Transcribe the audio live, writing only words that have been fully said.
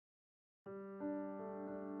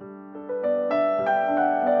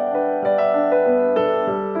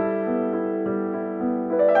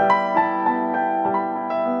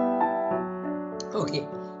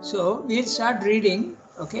So we'll start reading,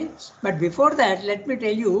 okay? But before that, let me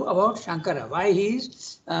tell you about Shankara, why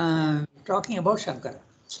he's talking about Shankara.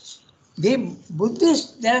 The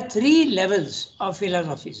Buddhist, there are three levels of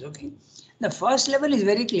philosophies, okay? The first level is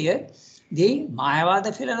very clear, the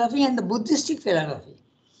Mayavada philosophy and the Buddhistic philosophy.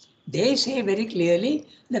 They say very clearly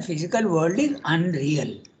the physical world is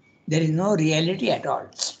unreal. There is no reality at all.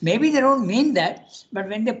 Maybe they don't mean that, but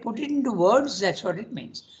when they put it into words, that's what it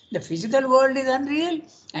means. The physical world is unreal,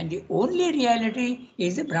 and the only reality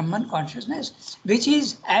is the Brahman consciousness, which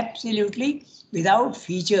is absolutely without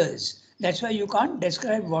features. That's why you can't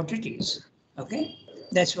describe what it is. Okay?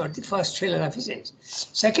 That's what the first philosophy says.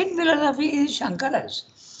 Second philosophy is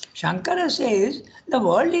Shankara's. Shankara says the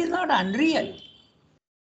world is not unreal.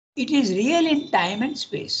 It is real in time and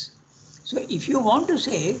space. So if you want to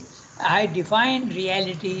say, I define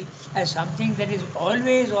reality as something that is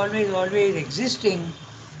always, always, always existing,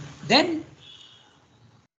 then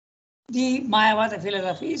the Mayavada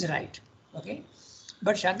philosophy is right. Okay?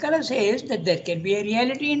 But Shankara says that there can be a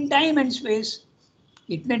reality in time and space.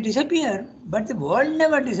 It may disappear, but the world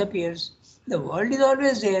never disappears. The world is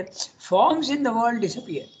always there. Forms in the world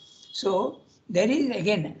disappear. So there is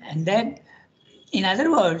again, and then in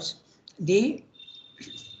other words, the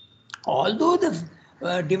although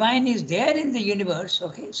the divine is there in the universe,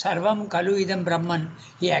 okay, Sarvam Kalu Idam Brahman,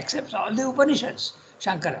 he accepts all the Upanishads,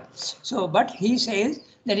 Shankara. So, but he says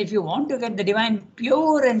that if you want to get the divine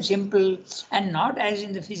pure and simple and not as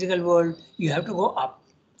in the physical world, you have to go up.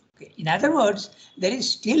 Okay. In other words, there is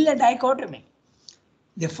still a dichotomy.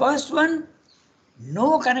 The first one,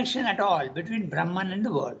 no connection at all between Brahman and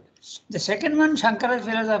the world. The second one, Shankara's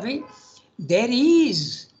philosophy, there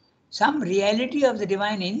is some reality of the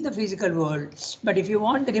divine in the physical world. But if you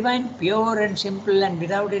want the divine pure and simple and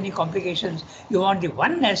without any complications, you want the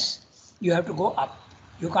oneness, you have to go up.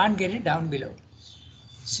 You can't get it down below.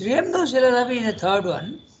 Sri Aurobindo philosophy is the third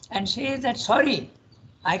one and says that, sorry,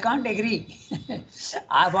 I can't agree.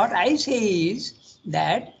 What I say is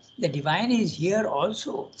that the divine is here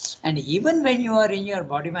also. And even when you are in your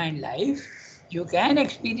body-mind life, you can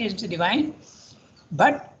experience the divine,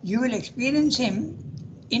 but you will experience him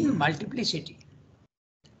in multiplicity.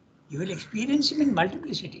 You will experience him in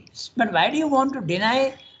multiplicity. But why do you want to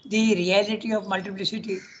deny the reality of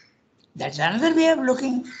multiplicity? That's another way of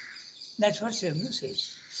looking. That's what Sri Aurobindo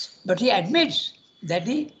says. But he admits that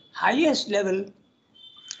the highest level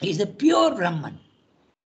is the pure Brahman.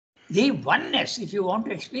 The oneness, if you want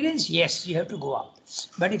to experience, yes, you have to go up.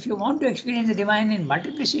 But if you want to experience the divine in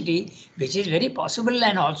multiplicity, which is very possible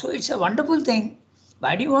and also it's a wonderful thing,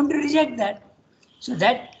 why do you want to reject that? So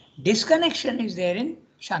that disconnection is there in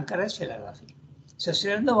Shankara's philosophy. So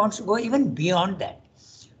Sri Aurobindo wants to go even beyond that.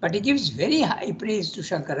 But he gives very high praise to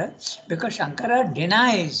Shankara because Shankara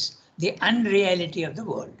denies the unreality of the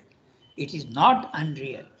world. It is not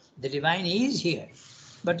unreal. The divine is here,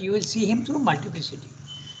 but you will see him through multiplicity.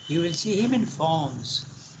 You will see him in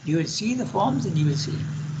forms. You will see the forms and you will see him.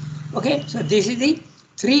 Okay, so this is the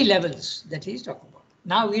three levels that he is talking about.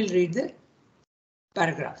 Now we'll read the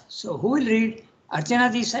paragraph. So who will read?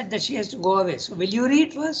 Archana said that she has to go away. So will you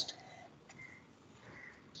read first?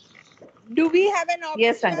 Do we have an option?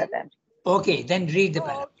 Yes, Rangatan. Okay, then read the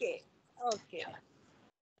paragraph. Okay. Okay.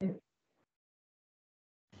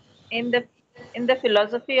 In the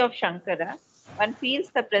philosophy of Shankara, one feels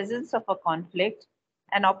the presence of a conflict,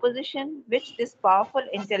 an opposition which this powerful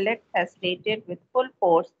intellect has stated with full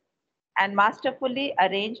force and masterfully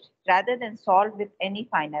arranged rather than solved with any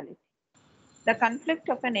finality. The conflict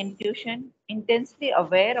of an intuition intensely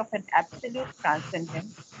aware of an absolute transcendent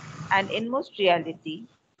and inmost reality,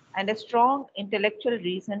 and a strong intellectual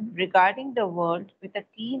reason regarding the world with a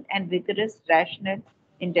keen and vigorous rational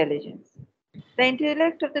intelligence. The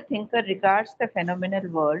intellect of the thinker regards the phenomenal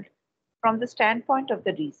world from the standpoint of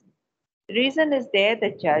the reason. Reason is there the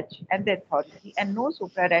judge and the authority, and no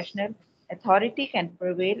suprarational authority can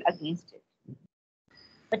prevail against it.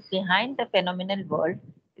 But behind the phenomenal world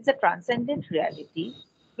is a transcendent reality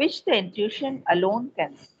which the intuition alone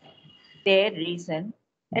can see. Their reason,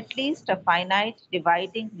 at least a finite,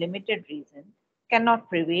 dividing, limited reason, cannot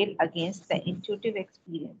prevail against the intuitive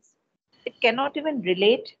experience. It cannot even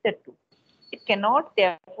relate the two. It cannot,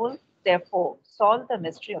 therefore, solve the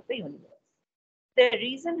mystery of the universe. The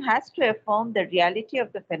reason has to affirm the reality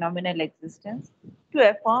of the phenomenal existence to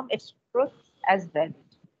affirm its truths as valid,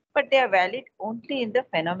 but they are valid only in the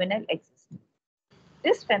phenomenal existence.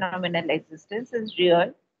 This phenomenal existence is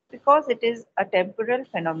real because it is a temporal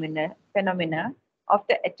phenomena of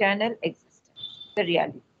the eternal existence, the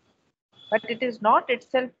reality. But it is not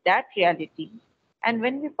itself that reality, and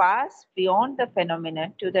when we pass beyond the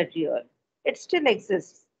phenomena to the real, it still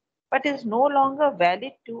exists, but is no longer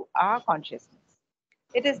valid to our consciousness.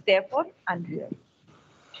 It is therefore unreal.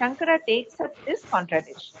 Shankara takes up this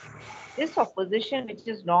contradiction, this opposition which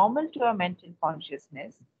is normal to our mental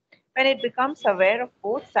consciousness, when it becomes aware of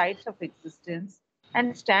both sides of existence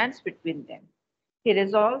and stands between them. He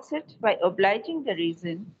resolves it by obliging the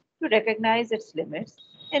reason to recognize its limits,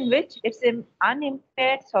 in which its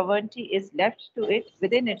unimpaired sovereignty is left to it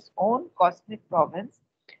within its own cosmic province,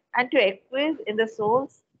 and to acquiesce in the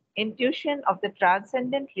soul's intuition of the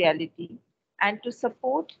transcendent reality, and to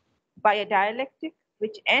support by a dialectic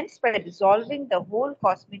which ends by dissolving the whole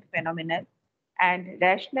cosmic phenomenal and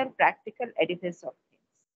rational practical edifice of things.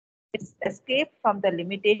 Its escape from the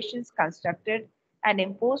limitations constructed and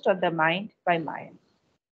imposed on the mind by Maya.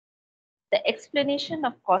 The explanation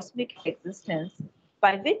of cosmic existence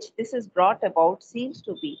by which this is brought about seems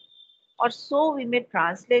to be, or so we may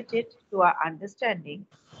translate it to our understanding,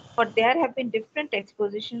 for there have been different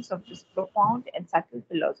expositions of this profound and subtle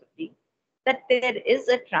philosophy, that there is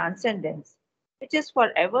a transcendence which is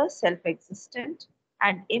forever self existent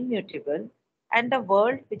and immutable, and a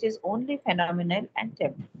world which is only phenomenal and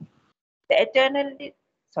temporal. The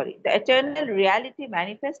the eternal reality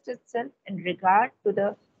manifests itself in regard to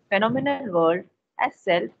the phenomenal world as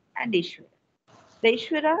self and Ishvara. The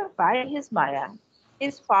Ishvara, by his Maya,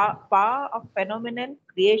 his power of phenomenal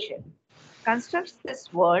creation, constructs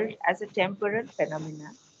this world as a temporal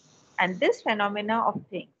phenomena, and this phenomena of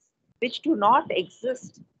things which do not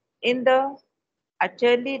exist in the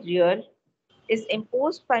utterly real is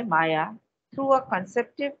imposed by Maya through a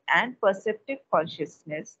conceptive and perceptive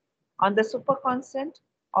consciousness on the superconscient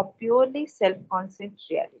or purely self-conscious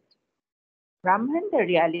reality. Brahman, the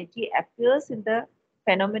reality, appears in the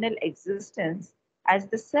phenomenal existence as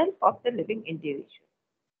the self of the living individual.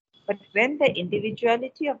 But when the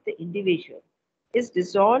individuality of the individual is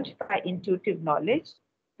dissolved by intuitive knowledge,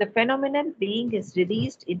 the phenomenal being is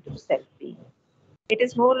released into self being. It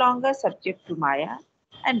is no longer subject to Maya,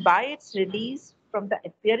 and by its release from the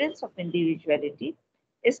appearance of individuality,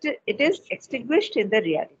 it is extinguished in the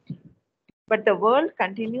reality. But the world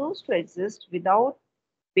continues to exist without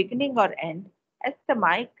beginning or end as the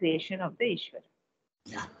Maya creation of the Ishvara.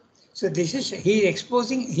 Yeah. So this is, he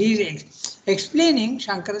is explaining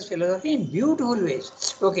Shankara's philosophy in beautiful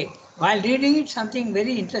ways. Okay. While reading it, something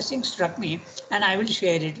very interesting struck me, and I will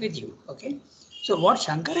share it with you. Okay. So what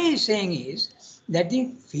Shankara is saying is that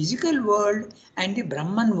the physical world and the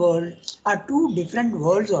Brahman world are two different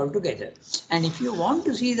worlds altogether. And if you want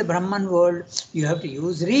to see the Brahman world, you have to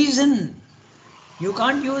use reason. You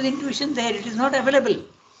can't use intuition there, it is not available.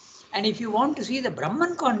 And if you want to see the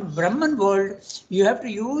Brahman world, you have to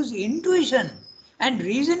use intuition, and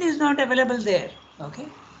reason is not available there. Okay,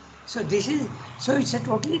 so it's a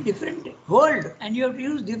totally different world, and you have to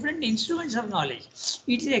use different instruments of knowledge.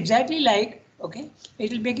 It is exactly like, okay,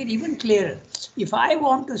 it will make it even clearer. If I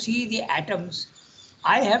want to see the atoms,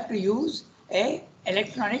 I have to use a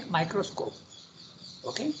electronic microscope.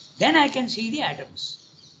 Okay, then I can see the atoms.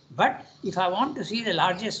 But if I want to see the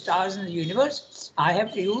largest stars in the universe, I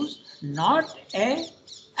have to use not a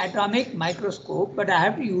atomic microscope, but I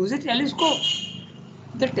have to use a telescope.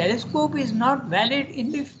 The telescope is not valid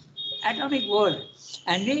in the atomic world,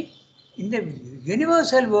 and in the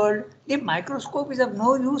universal world, the microscope is of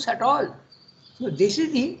no use at all. So this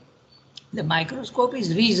is the microscope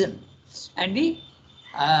is reason, and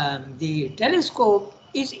the telescope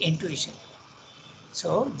is intuition.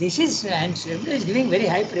 So this is, and Srila is giving very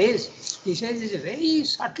high praise. He says it's a very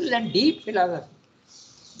subtle and deep philosophy.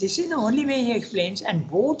 This is the only way he explains, and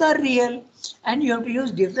both are real, and you have to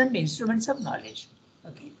use different instruments of knowledge.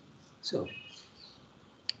 Okay, so,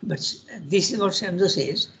 but this is what Srila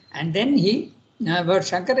says, and then what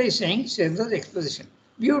Shankara is saying, Srila exposition.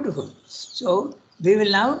 Beautiful. So we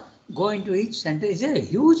will now go into each sentence. It's a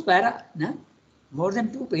huge para, no? More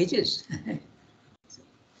than 2 pages.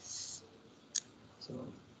 So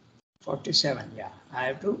 47, yeah, I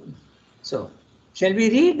have to. So, shall we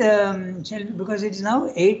read, because it is now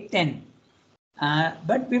 8:10.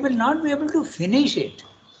 But we will not be able to finish it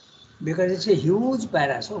because it's a huge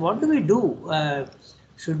para. So, what do we do?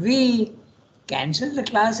 Should we cancel the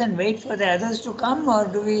class and wait for the others to come, or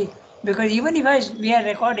do we? Because even if we are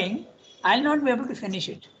recording, I'll not be able to finish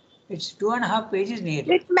it. It's 2.5 pages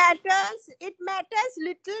nearly. It matters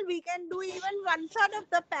little. We can do even 1/3 of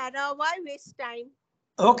the para. Why waste time?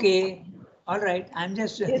 Okay, all right. I'm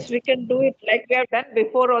just. Yes, we can do it like we have done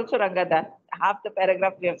before also, Rangada. Half the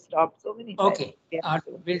paragraph we have stopped so many times. Okay,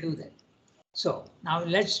 we'll do that. So now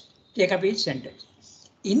let's take up each sentence.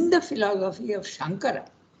 In the philosophy of Shankara,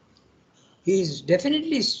 he is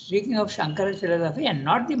definitely speaking of Shankara's philosophy and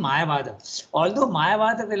not the Mayavada. Although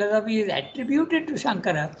Mayavada philosophy is attributed to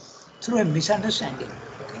Shankara through a misunderstanding.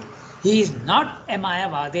 Okay? He is not a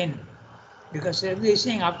Mayavadin, because everybody is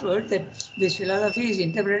saying afterwards that this philosophy is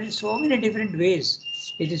interpreted so many different ways.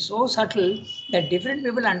 It is so subtle that different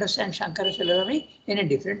people understand Shankara's philosophy in a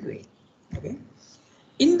different way. Okay?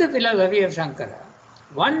 In the philosophy of Shankara,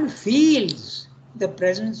 one feels the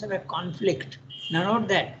presence of a conflict. Now note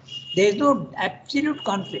that there is no absolute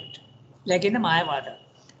conflict like in the Mayavada,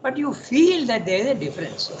 but you feel that there is a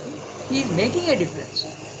difference. Okay? He is making a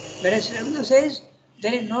difference. Whereas Sri Aurobindo says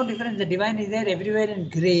there is no difference. The divine is there everywhere in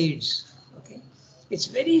grades. Okay? It's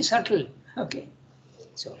very subtle. Okay?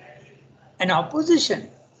 So, an opposition,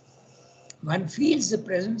 one feels the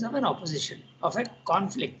presence of an opposition, of a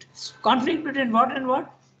conflict. Conflict between what and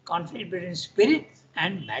what? Conflict between spirit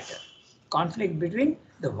and matter. Conflict between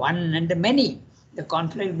the one and the many. The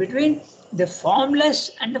conflict between the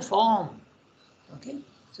formless and the form. Okay?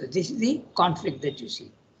 So this is the conflict that you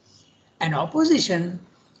see. An opposition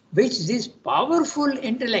which this powerful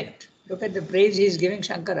intellect, look at the praise he is giving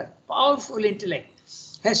Shankara, powerful intellect,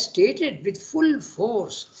 has stated with full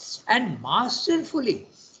force and masterfully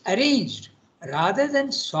arranged rather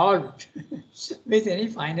than solved with any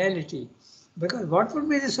finality. Because what would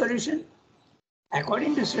be the solution?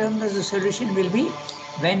 According to Sri Aurobindo, the solution will be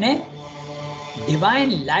when a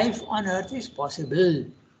divine life on earth is possible.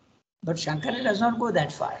 But Shankara does not go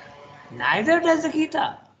that far. Neither does the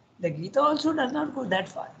Gita. The Gita also does not go that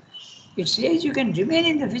far. It says you can remain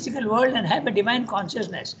in the physical world and have a divine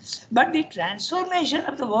consciousness. But the transformation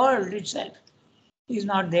of the world itself is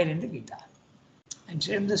not there in the Gita. And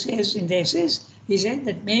Sri Aurobindo says in the essays, he says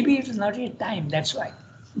that maybe it is not yet time, that's why.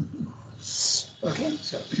 Okay,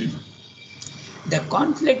 so the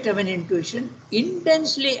conflict of an intuition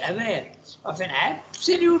intensely aware of an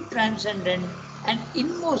absolute transcendent and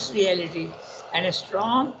inmost reality and a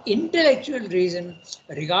strong intellectual reason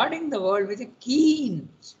regarding the world with a keen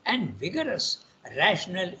and vigorous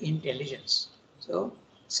rational intelligence. So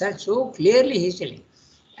clearly he's telling,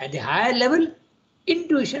 at the higher level,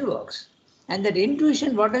 intuition works. And that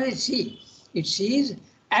intuition, what does it see? It sees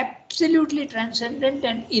absolutely transcendent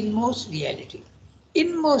and inmost reality.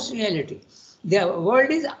 Inmost reality. The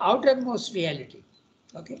world is outermost reality.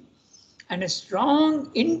 Okay? And a strong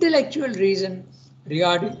intellectual reason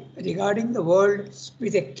regarding the world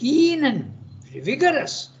with a keen and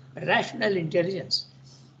vigorous rational intelligence.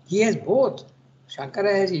 He has both.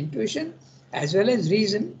 Shankara has intuition as well as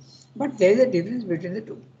reason, but there is a difference between the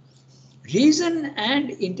two. Reason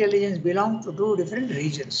and intelligence belong to two different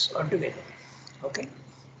regions altogether. Okay?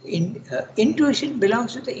 Intuition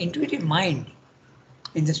belongs to the intuitive mind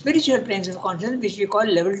in the spiritual planes of consciousness, which we call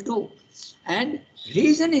level 2, and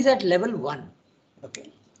reason is at level 1.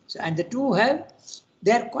 Okay, so and the two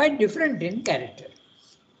they are quite different in character.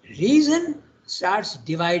 Reason starts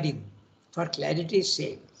dividing for clarity's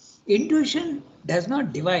sake. Intuition does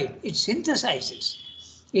not divide; it synthesizes.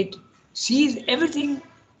 It sees everything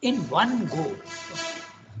in one go.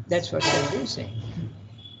 That's what I was saying.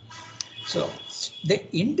 So, the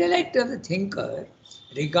intellect of the thinker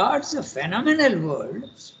regards the phenomenal world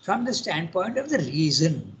from the standpoint of the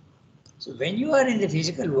reason. So, when you are in the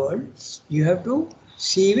physical world, you have to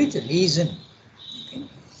see with reason. Okay?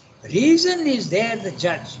 Reason is there, the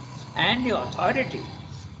judge and the authority,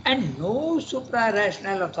 and no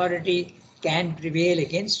supra-rational authority can prevail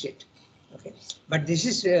against it. Okay? But this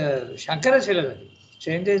is Shankara's philosophy.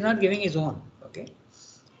 Sri Aurobindo is not giving his own. Okay?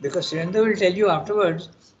 Because Sri Aurobindo will tell you afterwards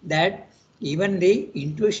that even the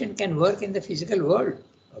intuition can work in the physical world.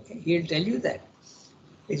 Okay, he'll tell you that.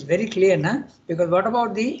 It's very clear, na? Because what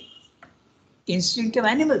about the instinct of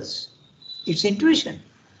animals? It's intuition.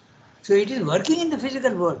 So it is working in the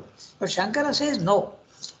physical world. But Shankara says no.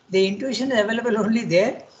 The intuition is available only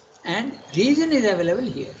there and reason is available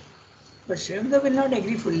here. But Sri Aurobindo will not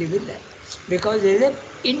agree fully with that. Because there is an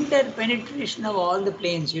interpenetration of all the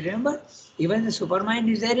planes. You remember? Even the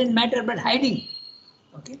supermind is there in matter but hiding.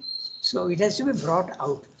 Okay? So it has to be brought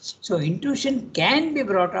out. So intuition can be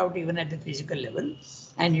brought out even at the physical level.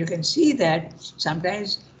 And you can see that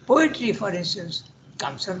sometimes poetry, for instance,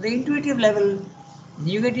 comes from the intuitive level.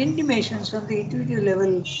 You get intimations from the intuitive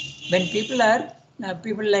level. When people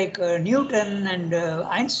like Newton and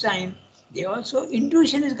Einstein, they also,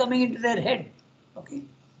 intuition is coming into their head. Okay.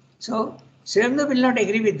 So Sri Aurobindo will not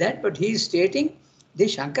agree with that, but he is stating the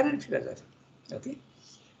Shankaran philosophy. Okay.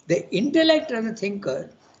 The intellect of the thinker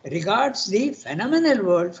regards the phenomenal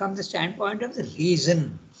world from the standpoint of the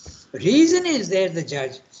reason. Reason is there, the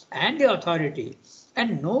judge and the authority,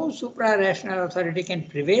 and no supra-rational authority can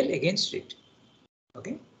prevail against it.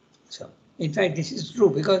 Okay, so In fact, this is true,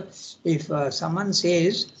 because if someone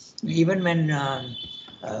says, even when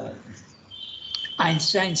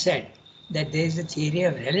Einstein said that there is a theory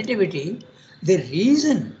of relativity, the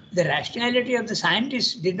reason, the rationality of the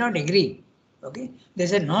scientists did not agree. Okay, they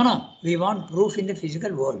said, no, we want proof in the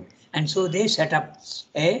physical world, and so they set up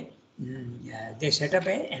an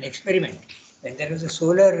experiment. When there was a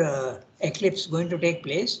solar eclipse going to take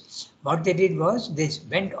place, what they did was they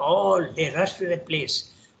rushed to that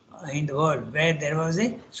place in the world where there was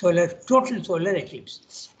a total solar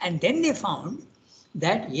eclipse, and then they found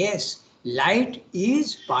that yes, light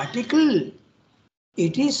is particle,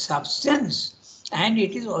 it is substance, and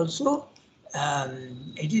it is also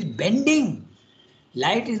it is bending.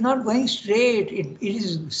 Light is not going straight, it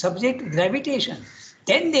is subject to gravitation.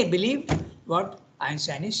 Then they believe what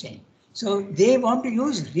Einstein is saying. So they want to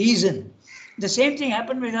use reason. The same thing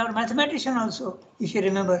happened with our mathematician also. If you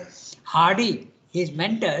remember, Hardy, his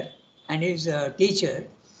mentor and his teacher,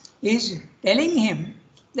 is telling him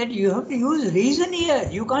that you have to use reason here,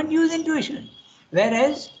 you can't use intuition.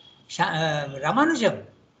 Whereas Ramanujam,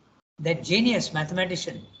 that genius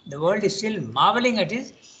mathematician, the world is still marveling at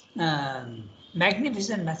his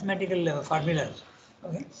magnificent mathematical formulas.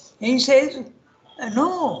 Okay? He says,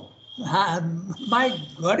 no, my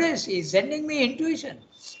goddess is sending me intuition.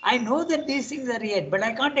 I know that these things are real, but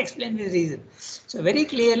I can't explain with reason. So very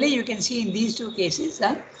clearly you can see in these two cases,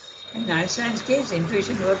 in Einstein's case,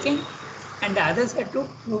 intuition working, and the others had to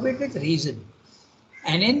prove it with reason.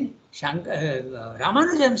 And in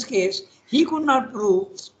Ramanujam's case, he could not prove,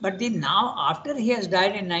 but then now after he has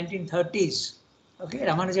died in 1930s, okay,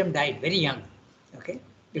 Ramanujam died very young, okay,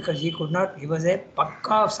 because he could not, he was a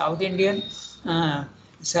pakka South Indian,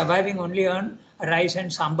 surviving only on rice and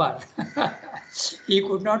sambar. He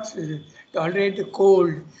could not tolerate the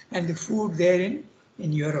cold and the food there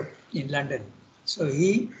in Europe, in London. So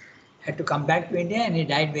he had to come back to India and he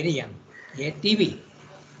died very young. He had TB.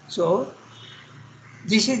 So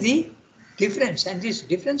this is the difference, and this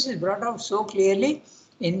difference is brought out so clearly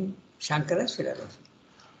in Shankara's philosophy.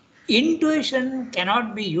 Intuition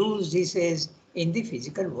cannot be used, he says, in the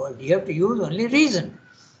physical world. You have to use only reason.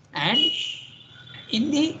 And in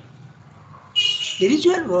the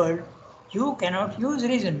spiritual world, you cannot use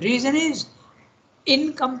reason. Reason is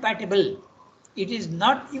incompatible. It is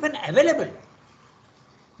not even available,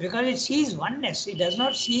 because it sees oneness. It does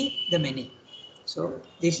not see the many. So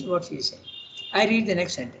this is what he is saying. I read the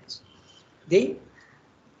next sentence. The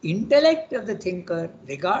intellect of the thinker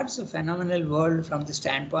regards the phenomenal world from the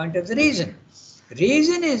standpoint of the reason.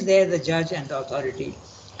 Reason is there the judge and the authority,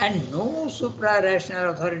 and no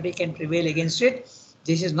supra-rational authority can prevail against it.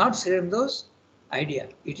 This is not Sri Aurobindo's idea.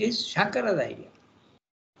 It is Shankara's idea.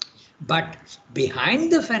 But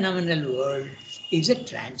behind the phenomenal world is a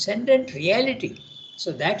transcendent reality.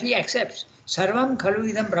 So that he accepts. Sarvam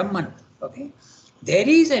khalu idam brahman. Okay? There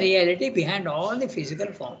is a reality behind all the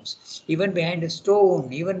physical forms, even behind a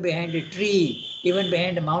stone, even behind a tree, even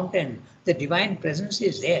behind a mountain. The divine presence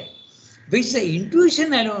is there, which the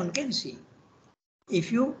intuition alone can see.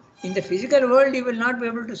 If you, in the physical world, you will not be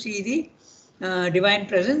able to see the divine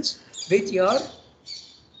presence with your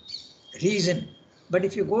reason. But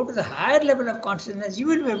if you go to the higher level of consciousness, you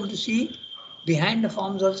will be able to see behind the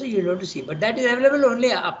forms also, you will be able to see. But that is available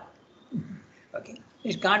only up. Okay.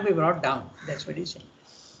 It can't be brought down. That's what he's saying.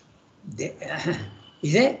 There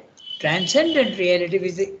is a transcendent reality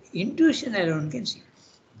which the intuition alone can see.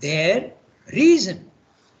 Their reason,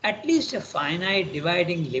 at least a finite,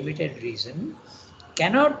 dividing, limited reason,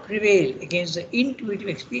 cannot prevail against the intuitive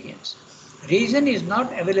experience. Reason is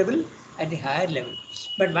not available at the higher level.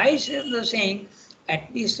 But why is he saying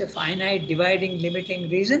at least a finite, dividing, limiting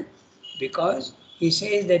reason? Because he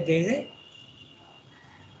says that there is a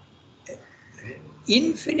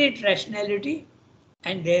infinite rationality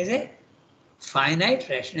and there is a finite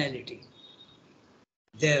rationality.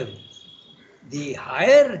 The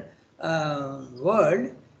higher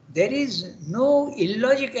world, there is no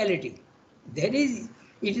illogicality. It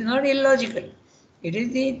is not illogical. It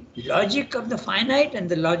is the logic of the finite and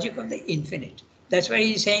the logic of the infinite. That's why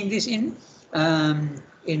he is saying this in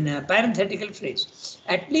a parenthetical phrase.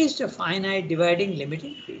 At least a finite, dividing,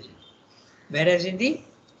 limiting reason. Whereas in the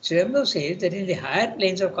Sri Aurobindo says that in the higher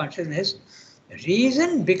planes of consciousness,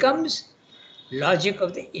 reason becomes logic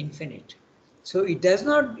of the infinite. So it does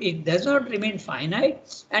not remain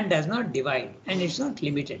finite and does not divide, and it's not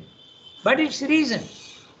limited. But it's reason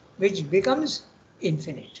which becomes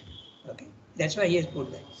infinite. Okay, that's why he has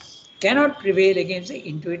put that. Cannot prevail against the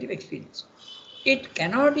intuitive experience. It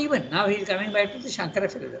cannot even, now he is coming back to the Shankara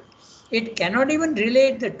philosophy, it cannot even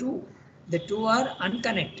relate the two. The two are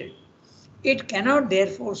unconnected. It cannot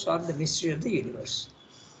therefore solve the mystery of the universe.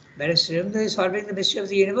 Whereas Sri Aurobindo is solving the mystery of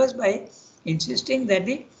the universe by insisting that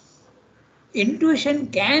the intuition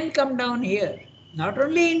can come down here. Not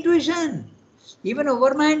only intuition, even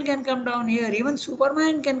overmind can come down here, even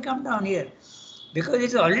supermind can come down here, because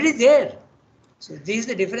it's already there. So this is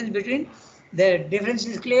the difference between, the difference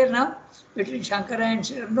is clear now between Shankara and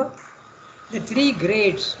Sri Aurobindo. The three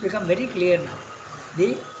grades become very clear now.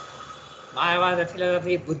 The Mayavada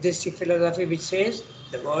philosophy, Buddhistic philosophy, which says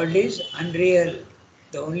the world is unreal,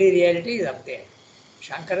 the only reality is up there.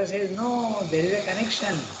 Shankara says, no, there is a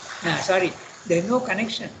connection. There is no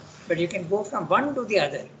connection, but you can go from one to the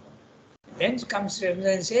other. Then comes Sri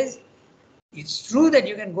Aurobindo and says, it's true that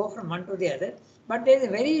you can go from one to the other, but there is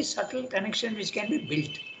a very subtle connection which can be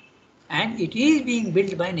built. And it is being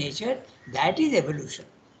built by nature, that is evolution.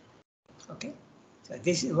 Okay? So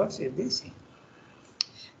this is what Sri Aurobindo is saying.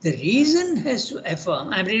 The reason has to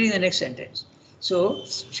affirm, I'm reading the next sentence. So,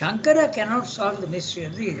 Shankara cannot solve the mystery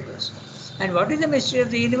of the universe. And what is the mystery of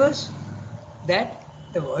the universe? That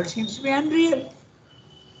the world seems to be unreal.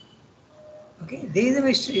 Okay, this is the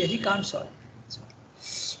mystery that he can't solve. So,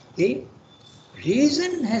 the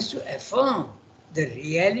reason has to affirm the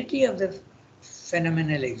reality of the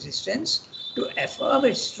phenomenal existence to affirm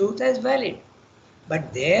its truth as valid.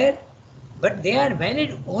 But they are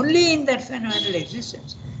valid only in that phenomenal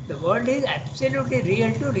existence. The world is absolutely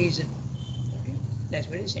real to reason. Okay? That's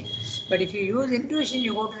what he's saying. But if you use intuition,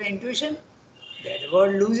 you go to the intuition, the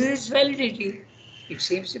world loses its validity. It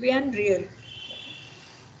seems to be unreal.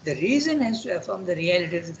 The reason has to affirm the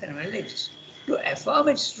reality of the phenomenal existence, to affirm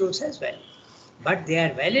its truth as well. But they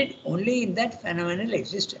are valid only in that phenomenal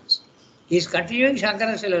existence. He is continuing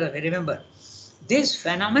Shankara's philosophy, remember. This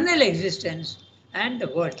phenomenal existence and the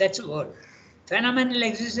world, that's a word. Phenomenal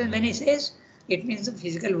existence, when he says, it means the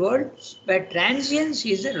physical world, but transience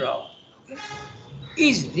is the law. Okay?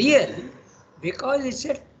 Is real because it's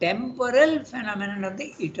a temporal phenomenon of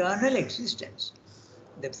the eternal existence.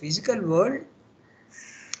 The physical world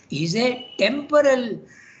is a temporal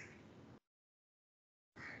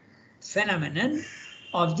phenomenon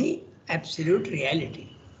of the absolute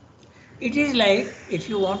reality. It is like, if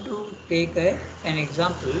you want to take an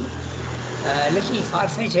example, a little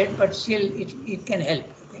far-fetched, but still it can help.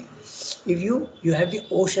 Okay? If you have the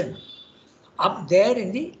ocean, up there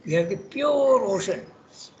you have the pure ocean,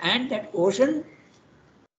 and that ocean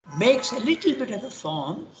makes a little bit of a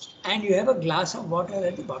foam, and you have a glass of water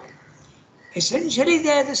at the bottom. Essentially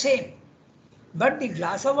they are the same, but the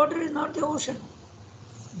glass of water is not the ocean.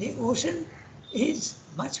 The ocean is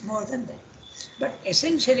much more than that. But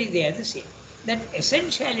essentially they are the same. That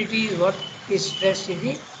essentiality is what is stressed in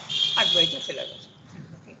the Advaita philosophy.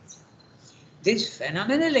 Okay. This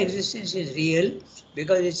phenomenal existence is real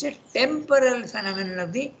because it's a temporal phenomenon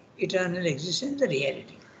of the eternal existence, the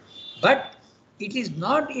reality. But it is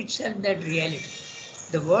not itself that reality.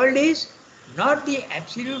 The world is not the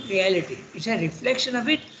absolute reality. It's a reflection of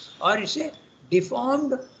it, or it's a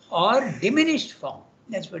deformed or diminished form.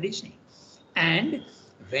 That's what he's saying. And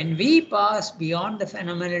when we pass beyond the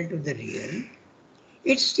phenomenal to the real,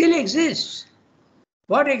 it still exists.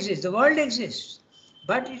 What exists? The world exists.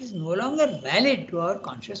 But it is no longer valid to our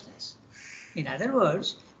consciousness. In other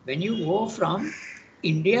words, when you go from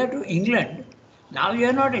India to England, now you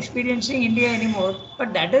are not experiencing India anymore,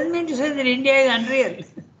 but that doesn't mean to say that India is unreal.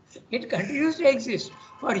 It continues to exist.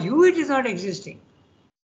 For you, it is not existing.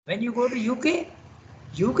 When you go to UK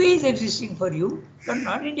is existing for you, but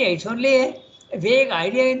not India. It's only a vague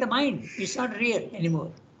idea in the mind. It's not real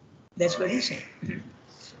anymore. That's what he's saying.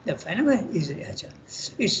 The phenomenon is real.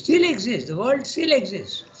 It still exists. The world still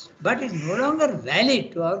exists, but it's no longer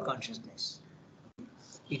valid to our consciousness.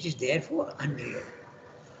 It is therefore unreal.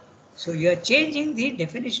 So you are changing the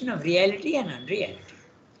definition of reality and unreality.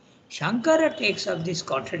 Shankara takes up this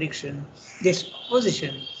contradiction, this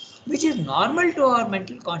opposition, which is normal to our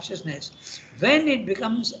mental consciousness when it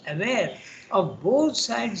becomes aware of both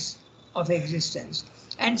sides of existence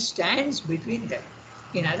and stands between them.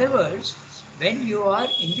 In other words, when you are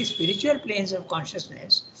in the spiritual planes of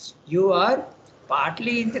consciousness, you are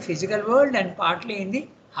partly in the physical world and partly in the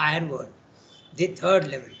higher world, the third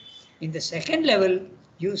level. In the second level,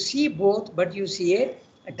 you see both, but you see a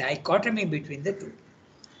dichotomy between the two.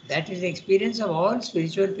 That is the experience of all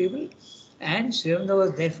spiritual people, and Sri Aurobindo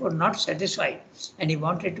was therefore not satisfied, and he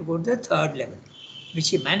wanted to go to the third level, which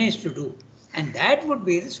he managed to do. And that would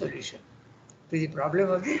be the solution to the problem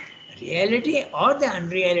of the reality or the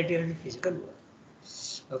unreality of the physical world.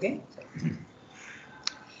 Okay?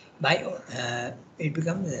 It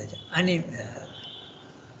becomes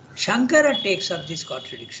Shankara takes up this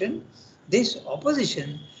contradiction, this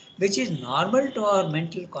opposition, which is normal to our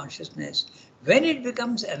mental consciousness when it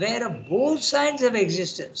becomes aware of both sides of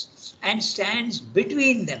existence and stands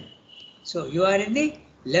between them. So you are in the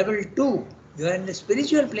level 2. You are in the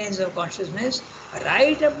spiritual planes of consciousness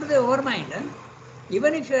right up to the overmind.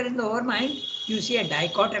 Even if you are in the overmind, you see a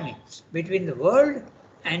dichotomy between the world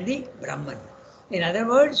and the Brahman. In other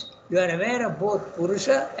words, you are aware of both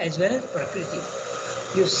Purusha as well as Prakriti.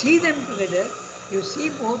 You see them together, you see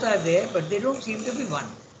both are there, but they don't seem to be one.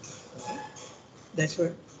 Okay? That's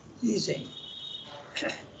what he is saying.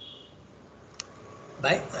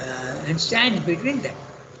 And stands between them.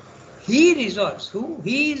 He resolves, who?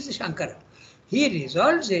 He is Shankara. He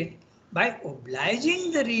resolves it by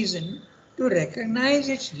obliging the reason to recognize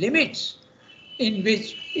its limits, in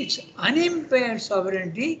which its unimpaired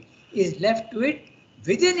sovereignty is left to it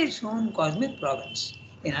within its own cosmic province.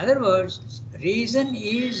 In other words, reason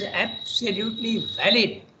is absolutely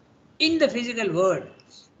valid in the physical world,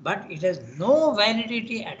 but it has no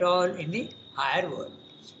validity at all in the higher world.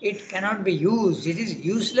 It cannot be used. It is a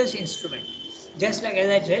useless instrument. Just like,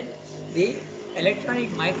 as I said, the electronic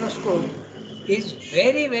microscope is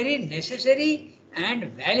very, very necessary and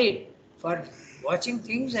valid for watching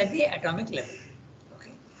things at the atomic level.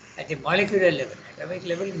 Okay, at the molecular level. Atomic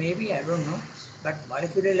level, maybe, I don't know, but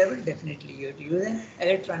molecular level, definitely you have to use an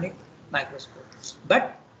electronic microscope.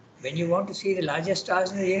 But when you want to see the largest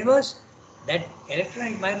stars in the universe, that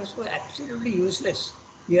electronic microscope is absolutely useless.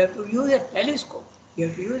 You have to use a telescope. You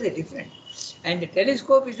have to use a different. And the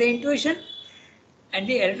telescope is the intuition, and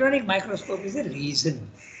the electronic microscope is the reason.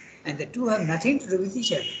 And the two have nothing to do with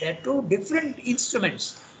each other. They are two different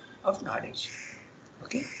instruments of knowledge.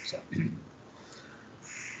 Okay, so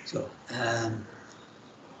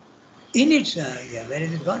in its, where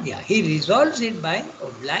it is gone, he resolves it by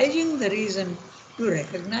obliging the reason to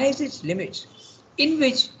recognize its limits, in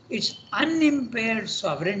which its unimpaired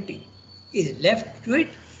sovereignty is left to it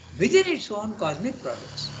within its own cosmic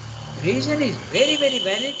province. Reason is very, very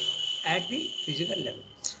valid at the physical level.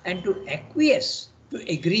 And to acquiesce, to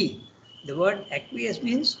agree, the word acquiesce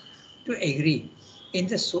means to agree in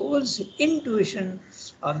the soul's intuition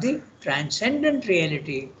of the transcendent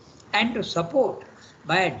reality, and to support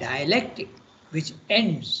by a dialectic which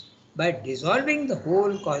ends by dissolving the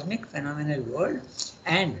whole cosmic phenomenal world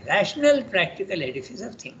and rational practical edifice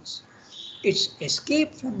of things. Its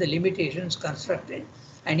escape from the limitations constructed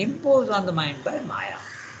and imposed on the mind by Maya.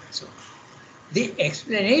 So, the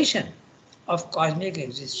explanation of cosmic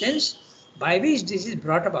existence by which this is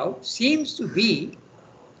brought about seems to be,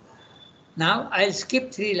 now I'll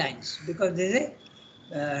skip 3 lines because there is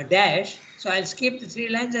a dash, so I'll skip the 3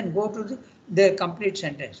 lines and go to the complete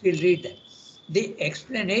sentence. We'll read that. The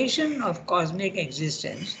explanation of cosmic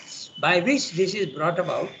existence by which this is brought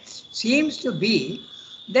about seems to be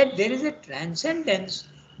that there is a transcendence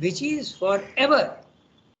which is forever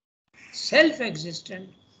self-existent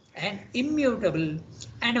and immutable,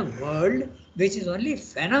 and a world which is only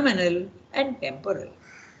phenomenal and temporal.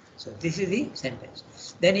 So this is the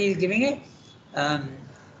sentence. Then he is giving a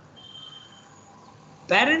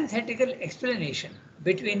parenthetical explanation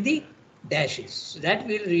between the dashes. So that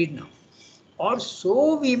we'll read now. Or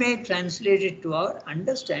so we may translate it to our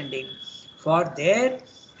understanding, for there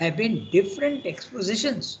have been different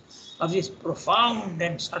expositions of this profound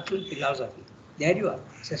and subtle philosophy. There you are.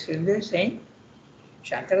 So Sridhar is saying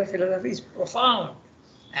Shankara philosophy is profound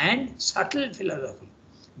and subtle philosophy.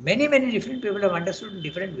 Many, many different people have understood in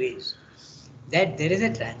different ways that there is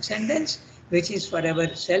a transcendence which is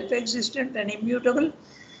forever self-existent and immutable,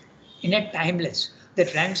 in a timeless. The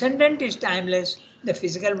transcendent is timeless, the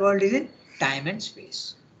physical world is in time and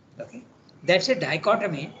space. Okay, that's a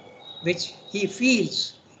dichotomy which he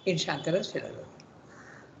feels in Shankara's philosophy.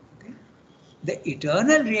 Okay? The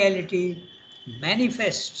eternal reality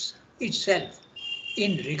manifests itself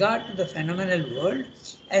in regard to the phenomenal world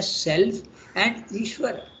as self and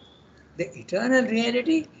Ishvara. The eternal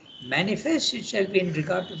reality manifests itself in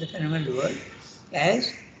regard to the phenomenal world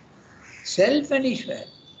as self and Ishvara.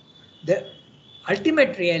 The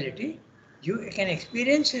ultimate reality you can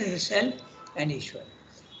experience is the self and Ishvara.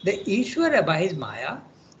 The Ishvara, by his Maya,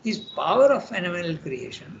 his power of phenomenal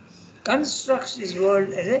creation, constructs this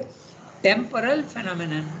world as a temporal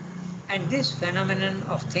phenomenon, and this phenomenon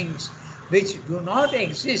of things which do not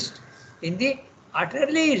exist in the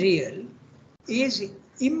utterly real is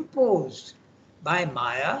imposed by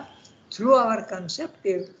Maya through our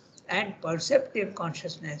conceptive and perceptive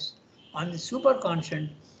consciousness on the superconscient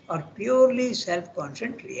or purely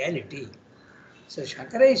self-conscient reality. So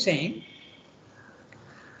Shankara is saying,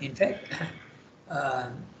 in fact,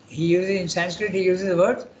 he uses in Sanskrit, he uses the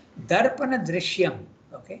word darpana drishyam.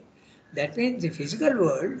 Okay, That means the physical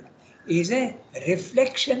world is a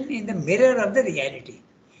reflection in the mirror of the reality.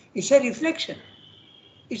 It's a reflection.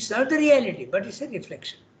 It's not the reality, but it's a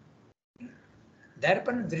reflection.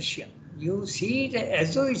 Darpana Drishyam. You see it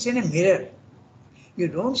as though it's in a mirror. You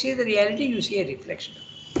don't see the reality, you see a reflection.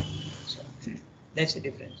 So, that's the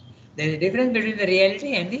difference. There's a difference between the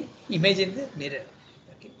reality and the image in the mirror.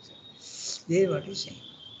 Okay, so this is what he's saying.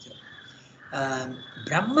 So,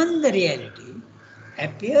 Brahman, the reality,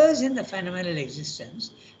 appears in the phenomenal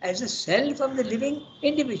existence as the self of the living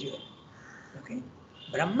individual. Okay,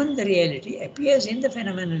 Brahman, the reality, appears in the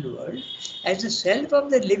phenomenal world as the self of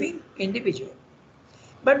the living individual.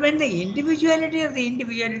 But when the individuality of the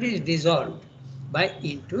individuality is dissolved by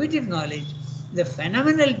intuitive knowledge, the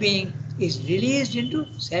phenomenal being is released into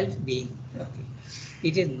self-being. Okay.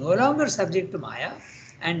 It is no longer subject to Maya,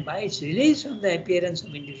 and by its release from the appearance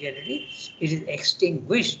of individuality, it is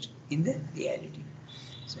extinguished in the reality.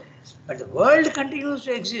 So, but the world continues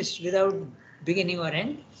to exist without beginning or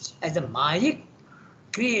end as the Mayic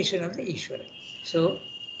creation of the Ishvara. So,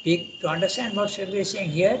 to understand what Shankara is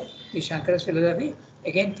saying here, the Shankara's philosophy,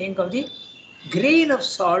 again think of the grain of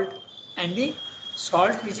salt and the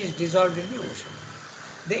salt which is dissolved in the ocean.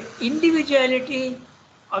 The individuality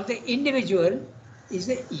of the individual is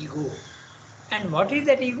the ego. And what is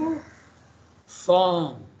that ego?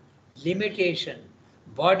 Form, limitation,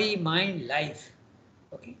 body, mind, life.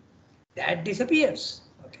 Okay, that disappears.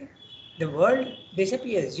 Okay, the world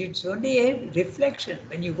disappears. It's only a reflection.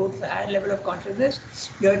 When you go to the higher level of consciousness,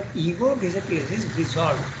 your ego disappears. It's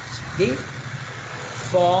dissolved. The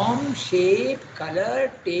form, shape,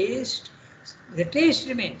 color, taste, the taste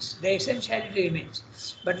remains, the essentiality remains.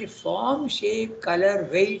 But the form, shape, color,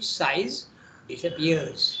 weight, size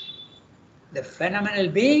disappears. The phenomenal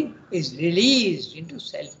being is released into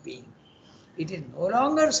self-being. It is no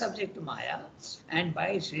longer subject to Maya, and by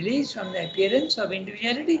its release from the appearance of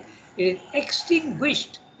individuality, it is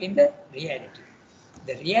extinguished in the reality.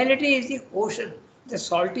 The reality is the ocean, the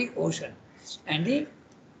salty ocean, and the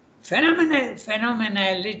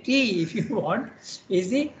phenomenality, if you want, is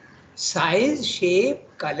the size, shape,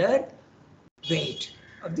 color, weight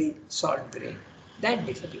of the salt grain. That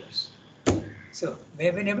disappears. So we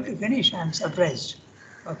have been able to finish. I'm surprised.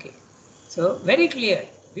 Okay. So very clear,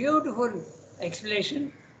 beautiful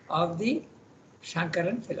explanation of the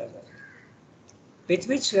Shankaran philosophy, with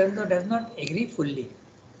which Sri Aurobindo does not agree fully.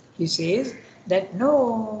 He says that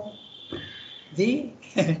no, the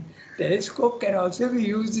telescope can also be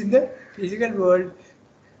used in the physical world.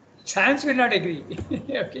 Science will not agree.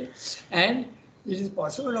 Okay, and it is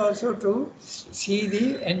possible also to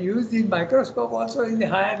see and use the microscope also in the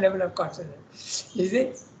higher level of consciousness. Is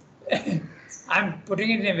it? I'm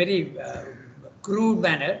putting it in a very crude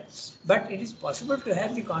manner, but it is possible to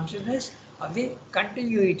have the consciousness of the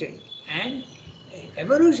continuity, and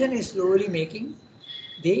evolution is slowly making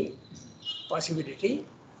the possibility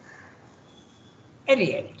a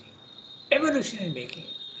reality. Evolution is making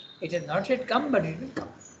it. It has not yet come, but it will come.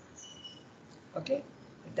 Okay,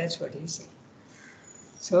 that's what he's saying.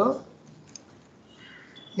 So,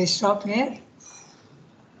 let's stop here.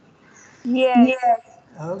 Yes.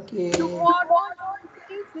 Okay. Tomorrow,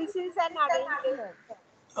 this is an arrangement.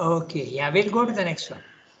 Okay, yeah, we'll go to the next one.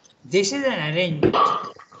 This is an arrangement.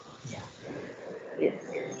 Yeah. Yes.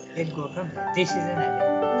 We'll go from here. This is an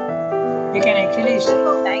arrangement. You can actually.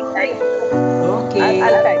 Thank you. Okay.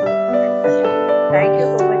 I'll type. Thank you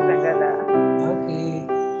so much.